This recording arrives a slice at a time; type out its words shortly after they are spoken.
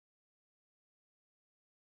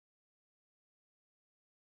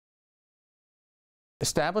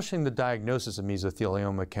Establishing the diagnosis of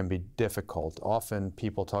mesothelioma can be difficult. Often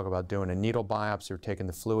people talk about doing a needle biopsy or taking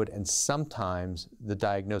the fluid, and sometimes the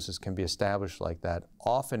diagnosis can be established like that.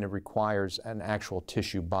 Often it requires an actual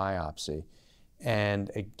tissue biopsy. And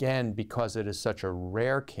again, because it is such a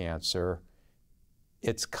rare cancer,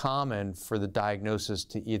 it's common for the diagnosis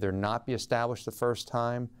to either not be established the first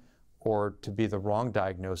time or to be the wrong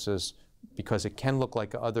diagnosis, because it can look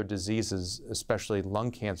like other diseases, especially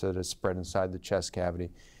lung cancer that is spread inside the chest cavity,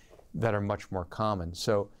 that are much more common.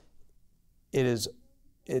 So it's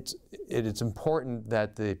important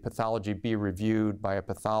that the pathology be reviewed by a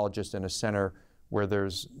pathologist in a center where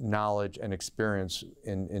there's knowledge and experience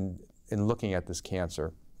in looking at this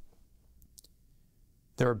cancer.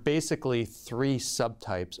 There are basically three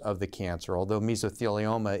subtypes of the cancer. Although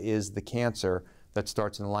mesothelioma is the cancer that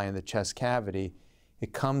starts in the lining of the chest cavity,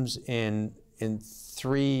 it comes in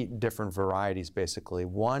three different varieties, basically.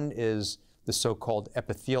 One is the so-called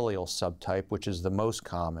epithelial subtype, which is the most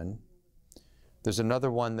common. There's another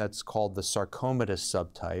one that's called the sarcomatous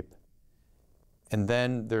subtype. And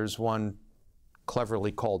then there's one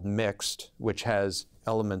cleverly called mixed, which has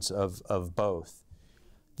elements of both.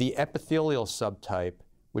 The epithelial subtype,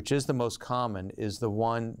 which is the most common, is the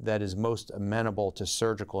one that is most amenable to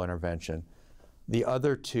surgical intervention. The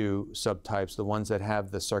other two subtypes, the ones that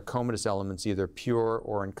have the sarcomatous elements either pure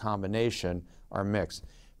or in combination, are mixed.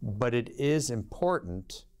 But it is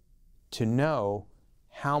important to know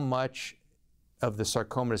how much of the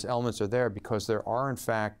sarcomatous elements are there, because there are, in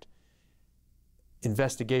fact,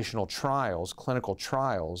 investigational trials, clinical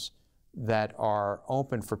trials, that are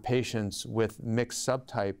open for patients with mixed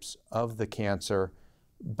subtypes of the cancer,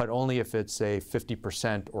 but only if it's, say,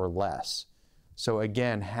 50% or less. So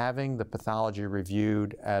again, having the pathology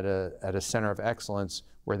reviewed at a center of excellence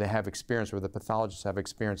where they have experience, where the pathologists have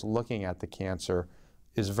experience looking at the cancer,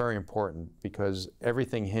 is very important, because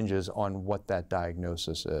everything hinges on what that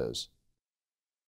diagnosis is.